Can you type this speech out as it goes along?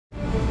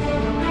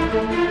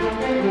Well,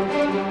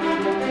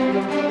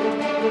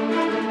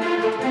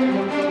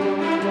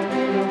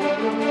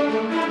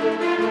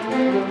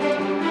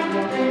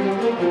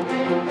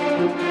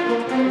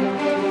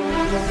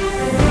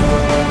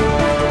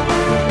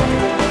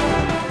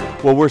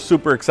 we're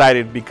super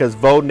excited because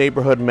Vo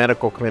Neighborhood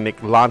Medical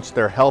Clinic launched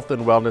their health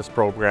and wellness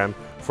program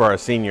for our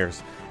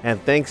seniors.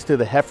 And thanks to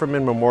the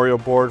Heffernan Memorial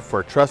Board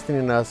for trusting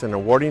in us and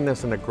awarding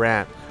us a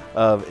grant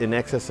of in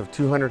excess of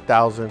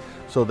 $200,000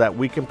 so that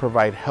we can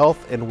provide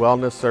health and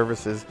wellness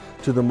services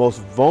to the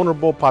most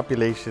vulnerable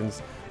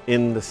populations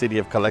in the city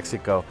of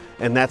Calexico,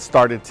 and that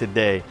started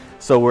today.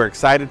 So we're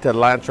excited to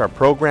launch our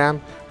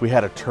program. We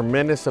had a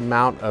tremendous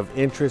amount of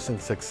interest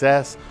and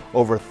success.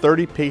 Over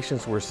 30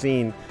 patients were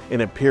seen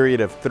in a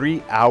period of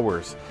 3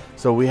 hours.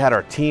 So we had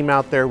our team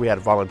out there, we had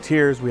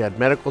volunteers, we had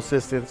medical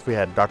assistants, we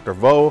had Dr.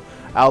 Vo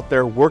out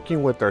there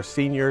working with our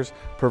seniors,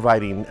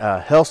 providing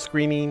health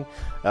screening,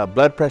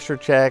 blood pressure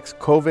checks,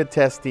 COVID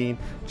testing,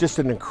 just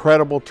an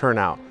incredible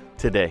turnout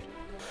today.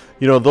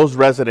 You know, those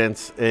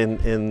residents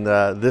in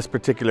this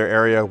particular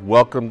area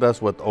welcomed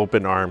us with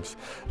open arms.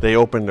 They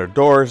opened their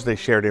doors, they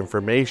shared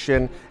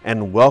information,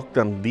 and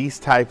welcomed these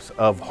types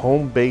of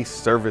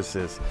home-based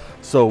services.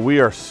 So we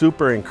are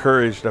super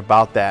encouraged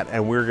about that,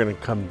 and we're going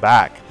to come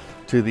back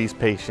to these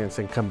patients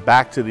and come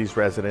back to these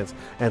residents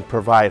and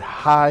provide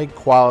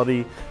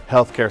high-quality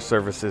healthcare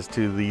services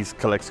to these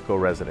Calexico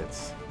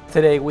residents.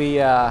 Today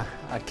we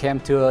came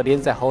to the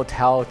Anza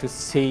hotel to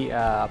see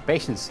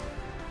patients.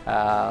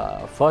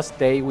 First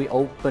day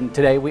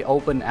today we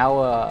open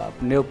our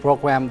new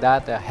program,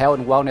 that Health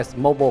and Wellness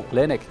Mobile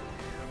Clinic.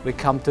 We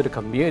come to the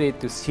community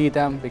to see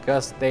them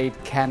because they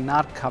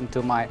cannot come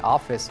to my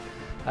office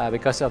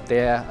because of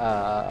their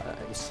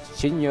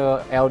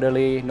senior,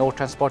 elderly, no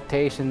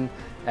transportation,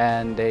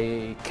 and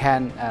they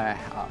can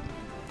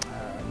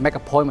make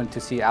appointment to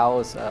see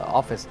our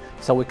office,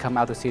 so we come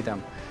out to see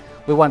them.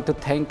 We want to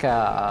thank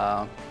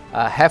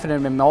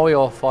Heffernan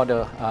Memorial for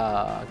the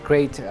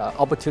great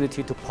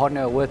opportunity to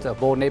partner with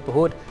Vo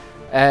Neighborhood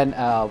and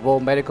Vo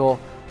Medical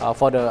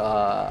for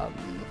the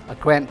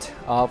grant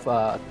of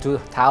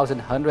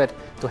 $2,100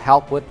 to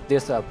help with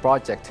this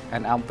project.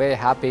 And I'm very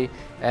happy,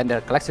 and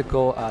the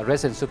Calexico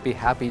residents should be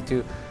happy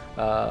to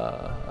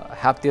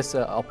have this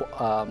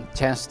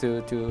chance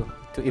to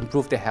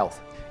improve their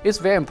health. It's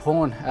very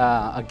important,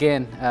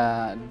 again,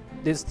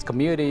 this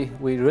community,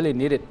 we really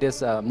needed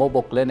this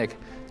mobile clinic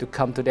to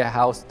come to their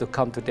house, to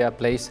come to their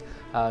place,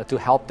 to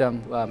help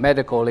them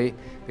medically,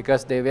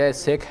 because they're very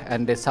sick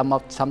and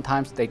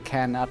sometimes they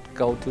cannot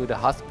go to the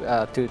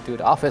to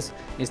the office.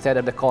 Instead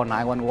of they call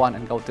 911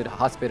 and go to the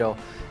hospital,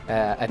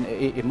 an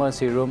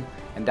emergency room,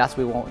 and that's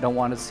what we don't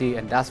want to see,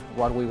 and that's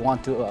what we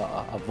want to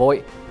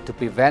avoid, to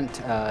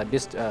prevent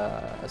this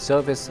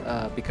service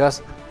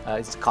because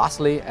it's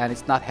costly and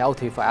it's not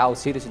healthy for our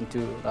citizens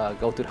to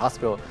go to the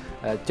hospital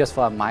just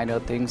for minor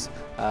things.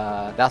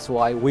 That's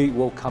why we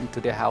will come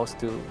to their house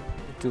to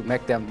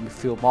make them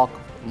feel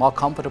more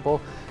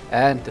comfortable,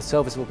 and the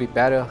service will be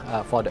better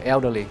for the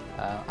elderly.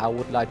 I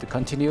would like to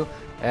continue,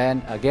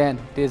 and again,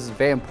 this is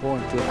very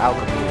important to our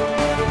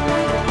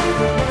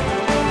community.